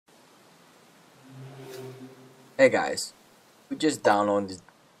Hey guys, we just downloaded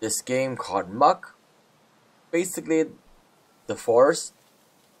this game called Muck. Basically, the forest,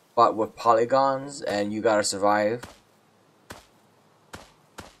 but with polygons, and you gotta survive.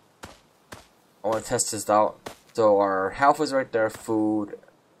 I want to test this out. So our health is right there, food.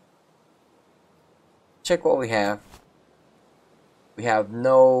 Check what we have. We have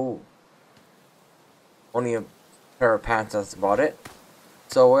only a pair of pants, that's about it.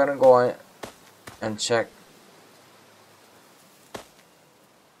 So we're gonna go in and check.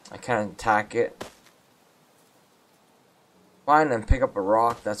 I can't attack it. Fine, and pick up a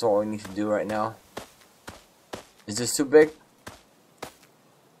rock. That's all we need to do right now. Is this too big?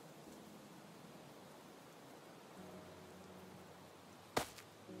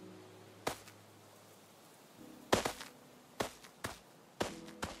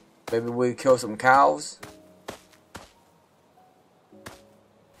 Maybe we kill some cows.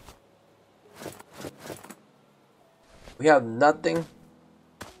 We have nothing.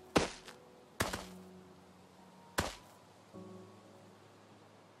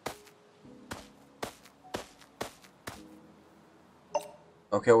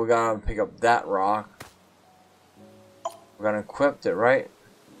 Okay, we gotta pick up that rock. We're gonna equip it right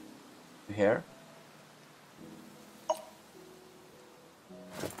here.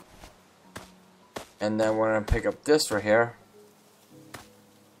 And then we're gonna pick up this right here.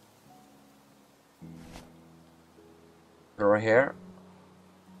 Right here.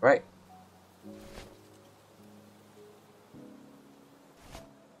 Right.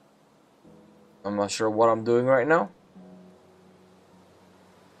 I'm not sure what I'm doing right now.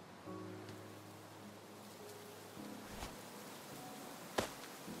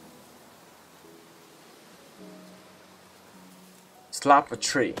 Slap a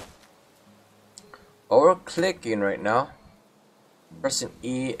tree. Oh, we're clicking right now. Pressing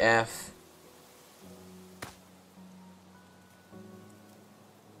E, F.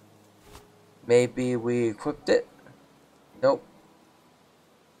 Maybe we equipped it? Nope.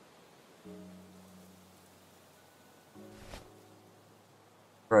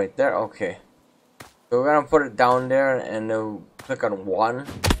 Right there, okay. So we're gonna put it down there and then click on 1.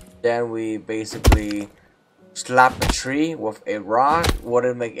 Then we basically slap a tree with a rock.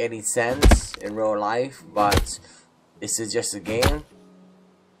 Wouldn't make any sense in real life, but this is just a game.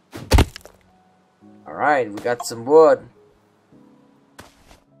 Alright, we got some wood.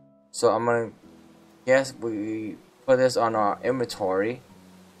 So I'm gonna guess we put this on our inventory.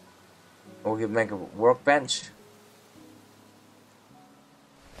 We can make a workbench.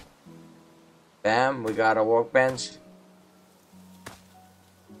 Bam, we got a workbench.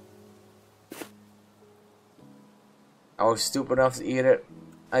 I was stupid enough to eat it.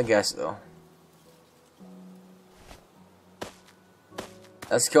 I guess though.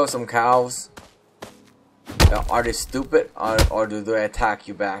 Let's kill some cows. Are they stupid or do they attack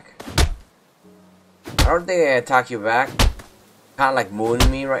you back? I don't think they attack you back. Kinda like mooning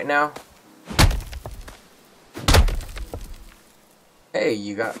me right now. Hey,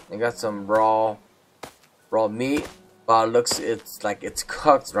 you got some raw meat, but it looks it's like it's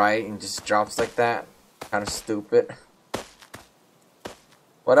cooked, right? And just drops like that. Kinda stupid.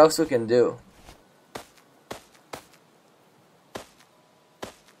 What else we can do?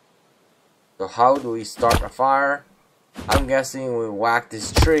 So how do we start a fire? I'm guessing we whack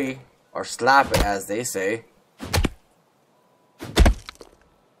this tree, or slap it as they say.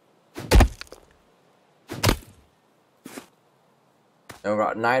 And we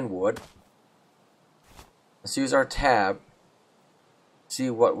got 9 wood. Let's use our tab. See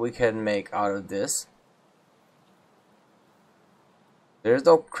what we can make out of this. There's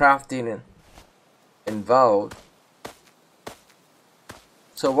no crafting involved.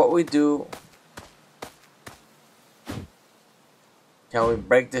 So what we do, can we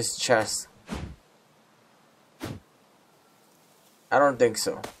break this chest? I don't think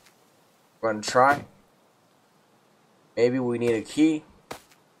so. We're gonna try. Maybe we need a key.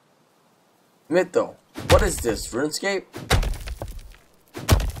 Mytho, what is this? RuneScape?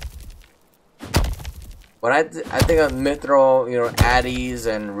 When I think of Mithril, you know, Addies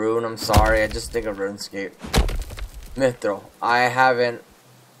and Rune, I'm sorry, I just think of RuneScape. Mithril, I haven't.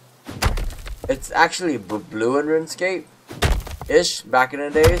 It's actually blue in RuneScape-ish back in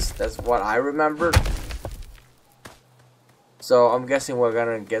the days. That's what I remembered. So I'm guessing we're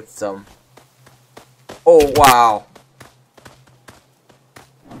gonna get some. Oh wow!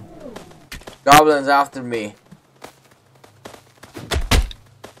 Goblins after me.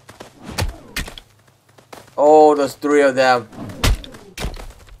 Oh, there's 3 of them.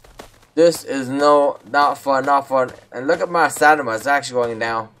 This is not fun, And look at my stamina, it's actually going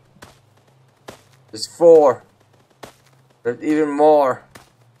down. There's 4. There's even more.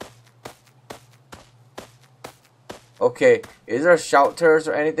 Okay, is there shelters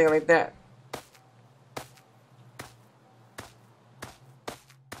or anything like that?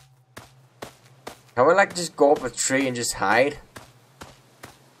 Can we like just go up a tree and just hide?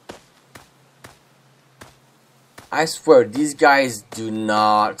 I swear, these guys do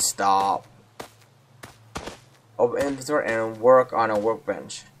not stop. Open inventory and work on a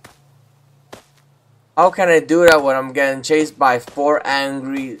workbench. How can I do that when I'm getting chased by 4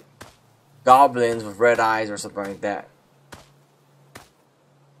 angry goblins with red eyes or something like that?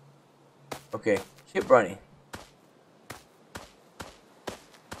 Okay, keep running.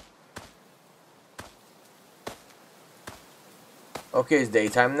 Okay, it's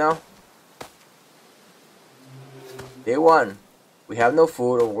daytime now. Day 1. We have no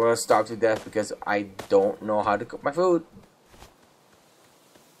food, or we're gonna starve to death because I don't know how to cook my food.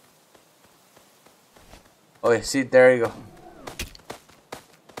 Okay, see, there you go.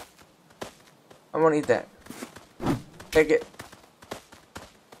 I'm gonna eat that. Take it.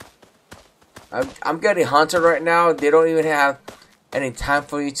 I'm getting hunted right now. They don't even have any time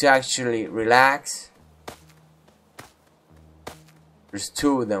for you to actually relax. There's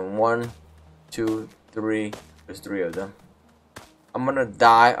 2 of them. 1, 2, 3. There's 3 of them. I'm gonna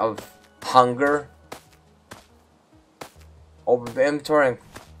die of hunger. Open the inventory and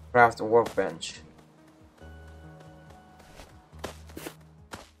craft a workbench.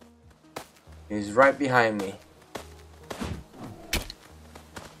 He's right behind me.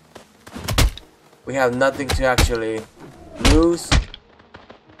 We have nothing to actually lose.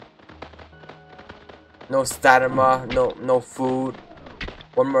 No stamina, no food.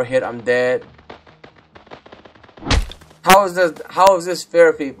 1 more hit, I'm dead. How is this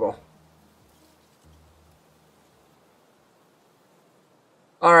fair, people?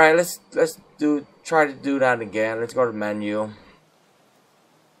 Alright, let's try to do that again. Let's go to menu.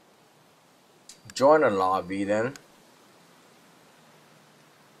 Join a lobby then.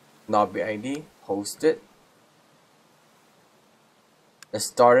 Lobby ID, host it. Let's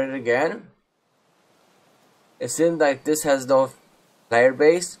start it again. It seems like this has no player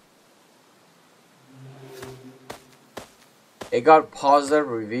base. It got positive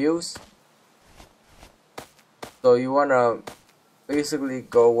reviews. So you wanna basically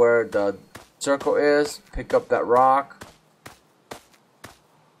go where the circle is, pick up that rock.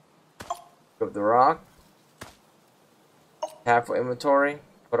 Pick up the rock. Tap for inventory.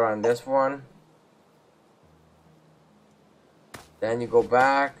 Put on this one. Then you go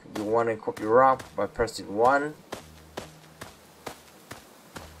back. You want to equip your rock by pressing 1.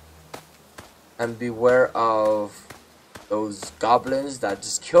 And beware of those goblins that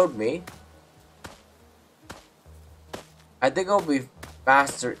just killed me. I think it'll be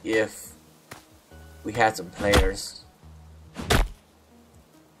faster if we had some players.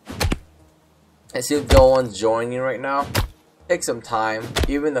 I see if no one's joining right now. Take some time,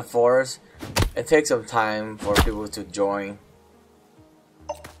 even the forest. It takes some time for people to join.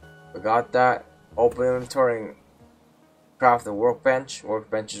 We got that. Open inventory and craft the workbench.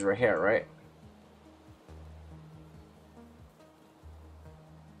 Workbench is right here, right?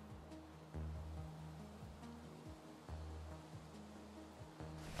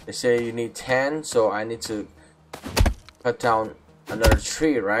 They say you need 10, so I need to cut down another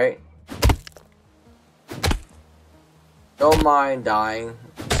tree, right? Don't mind dying,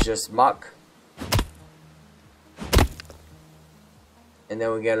 it's just muck. And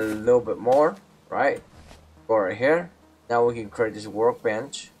then we get a little bit more, right? Go right here. Now we can create this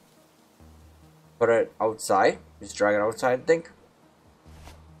workbench. Put it outside. Just drag it outside, I think.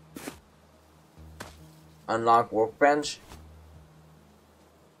 Unlock workbench.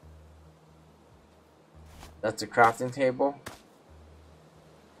 That's the crafting table.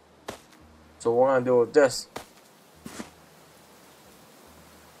 So what we're gonna do with this.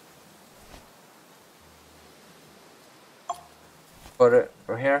 Put it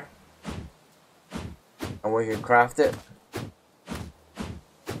right here. And we can craft it.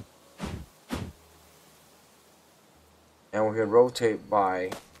 And we can rotate by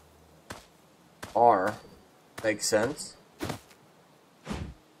R. Makes sense.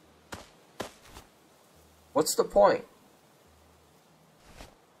 What's the point?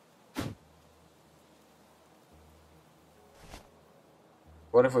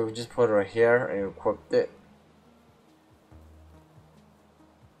 What if we just put it right here and equipped it?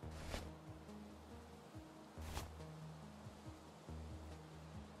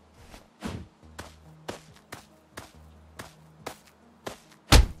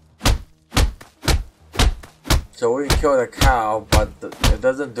 So we can kill the cow, but it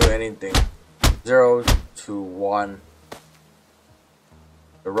doesn't do anything. 0 to 1.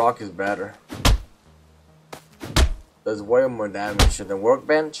 The rock is better. Does way more damage than the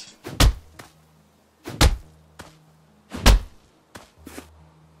workbench.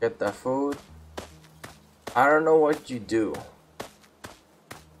 Get that food. I don't know what you do.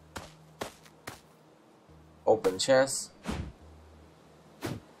 Open chest.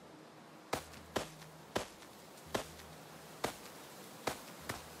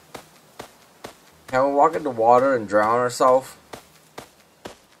 Can we walk in the water and drown ourselves?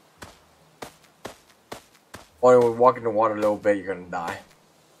 Or if we walk in the water a little bit, you're gonna die.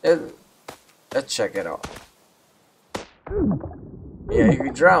 Let's check it out. Yeah, you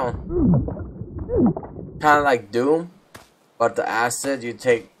can drown. Kind of like Doom, but the acid, you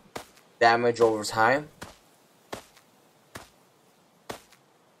take damage over time.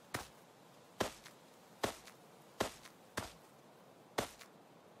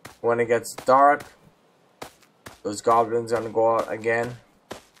 When it gets dark, those goblins are gonna go out again.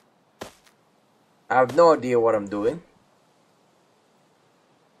 I have no idea what I'm doing.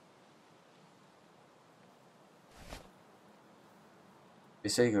 They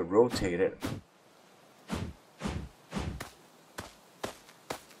say you can rotate it.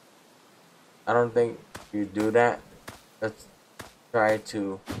 I don't think you do that. Let's try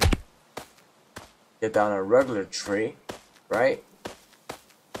to get down a regular tree, right?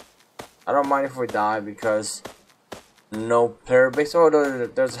 I don't mind if we die because no player base. Oh,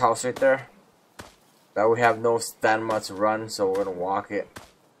 there's a house right there. But we have no stamina to run, so we're gonna walk it.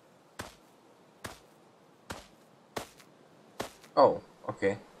 Oh,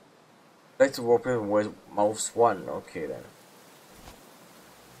 okay. Let's work with mouse 1. Okay then.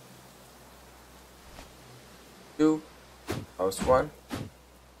 2. Mouse 1.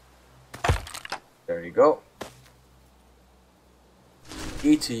 There you go.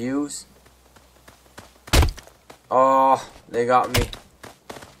 E to use. Oh, they got me.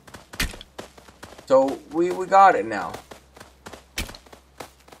 So we got it now.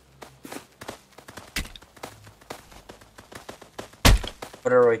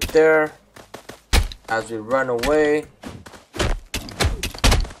 Put it right there. As we run away.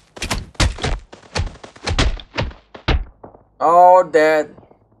 Oh, dead.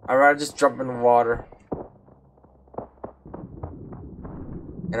 I'd rather just jump in the water.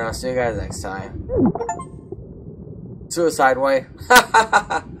 And I'll see you guys next time. Suicide way.